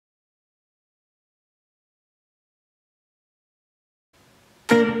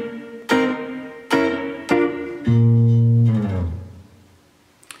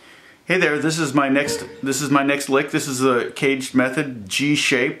Hey there, this is my next lick. This is the CAGED method, G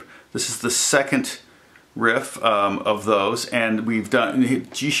shape. This is the second riff of those, and we've done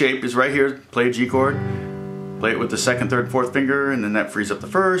G shape is right here. Play a G chord, play it with the second, third, fourth finger, and then that frees up the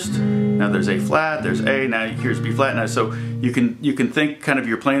first. Now there's A flat, there's A, now here's B flat. Now so you can think kind of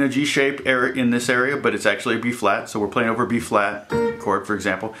you're playing a G shape in this area, but it's actually a B flat. So we're playing over a B flat chord, for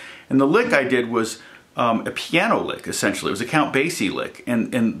example. And the lick I did was a piano lick, essentially. It was a Count Basie lick.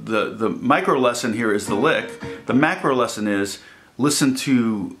 And the micro lesson here is the lick. The macro lesson is listen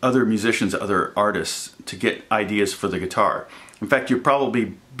to other musicians, other artists, to get ideas for the guitar. In fact, you'll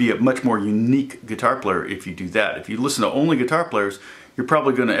probably be a much more unique guitar player if you do that. If you listen to only guitar players, you're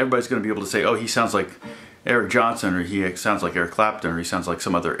probably everybody's gonna be able to say, oh, he sounds like Eric Johnson, or he sounds like Eric Clapton, or he sounds like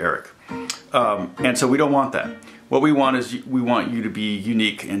some other Eric. And so we don't want that. What we want is we want you to be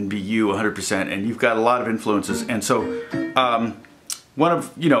unique and be you 100%, and you've got a lot of influences. And so one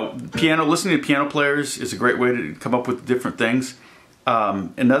of, listening to piano players is a great way to come up with different things.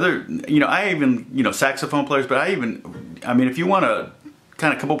 Another, I even, saxophone players, but I mean, if you want to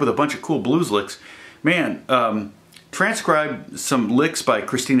kind of come up with a bunch of cool blues licks, man, transcribe some licks by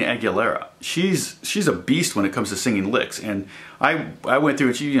Christina Aguilera. She's a beast when it comes to singing licks, and I went through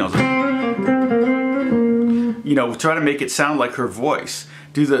and she, try to make it sound like her voice.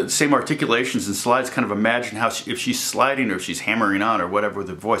 Do the same articulations and slides, kind of imagine how if she's sliding or if she's hammering on or whatever with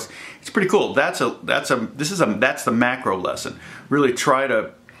her voice. It's pretty cool. That's the macro lesson. Really try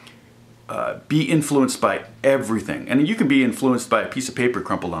to be influenced by everything. And you can be influenced by a piece of paper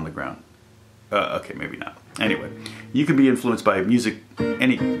crumpled on the ground. Okay, maybe not. Anyway, you can be influenced by music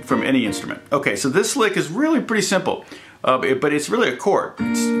from any instrument. Okay, so this lick is really pretty simple, but it's really a chord.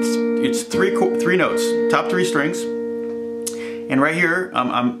 It's three notes, top three strings. And right here,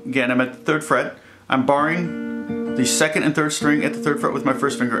 I'm at the 3rd fret. I'm barring the 2nd and 3rd string at the 3rd fret with my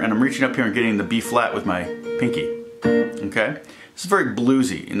first finger, and I'm reaching up here and getting the B flat with my pinky. Okay? This is very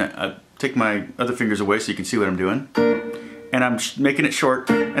bluesy, and I take my other fingers away so you can see what I'm doing. And I'm making it short,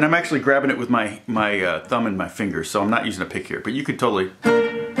 and I'm actually grabbing it with my thumb and my fingers, so I'm not using a pick here, but you could totally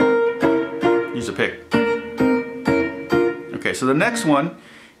use a pick. Okay, so the next one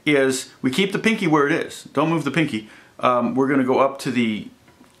is we keep the pinky where it is. Don't move the pinky. We're going to go up to the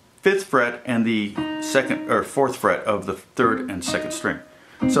 5th fret and the 2nd or 4th fret of the 3rd and 2nd string.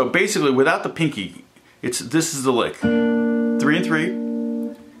 So basically, without the pinky, this is the lick: 3 and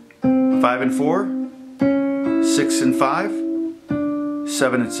 3, 5 and 4, 6 and 5,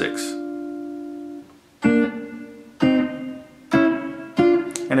 7 and 6.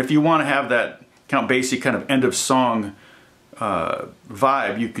 And if you want to have that Count Basie kind of end of song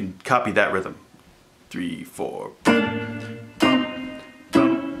vibe, you can copy that rhythm. 3, 4, and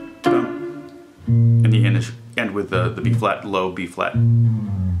the end with the B flat, low B flat.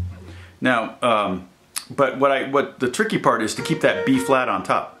 Now, but what the tricky part is to keep that B flat on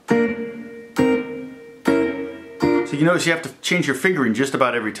top. So you notice you have to change your fingering just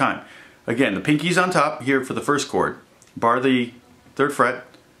about every time. Again, the pinky's on top here for the first chord. Bar the 3rd fret,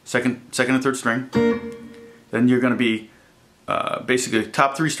 second and 3rd string. Then you're going to be basically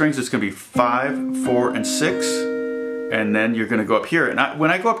top 3 strings. It's going to be 5, 4, and 6, and then you're going to go up here. And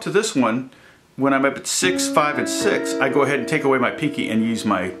when I go up to this one, when I'm up at 6, 5, and 6, I go ahead and take away my pinky and use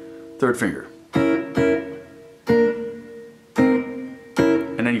my 3rd finger.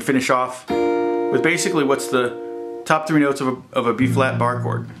 And then you finish off with basically what's the top 3 notes of a B flat bar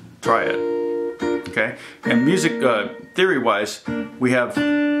chord. Try it. Okay? And music theory-wise, we have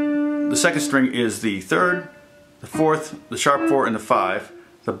the 2nd string is the 3rd, the 4th, the sharp 4, and the 5.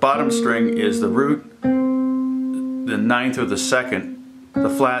 The bottom string is the root, the 9th or the 2nd, the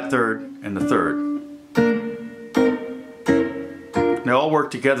flat 3rd, and the 3rd. They all work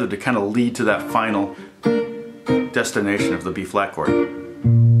together to kind of lead to that final destination of the B flat chord.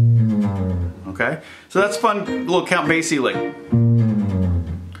 Okay? So that's fun, little Count Basie lick.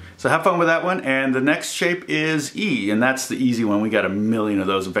 So have fun with that one, and the next shape is E, and that's the easy one. We got a million of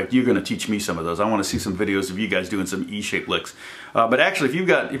those. In fact, you're going to teach me some of those. I want to see some videos of you guys doing some E-shaped licks. But actually,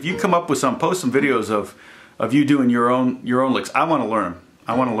 if you come up with some, post some videos of you doing your own licks. I want to learn them.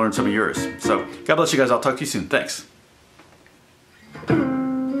 I want to learn some of yours. So God bless you guys. I'll talk to you soon. Thanks.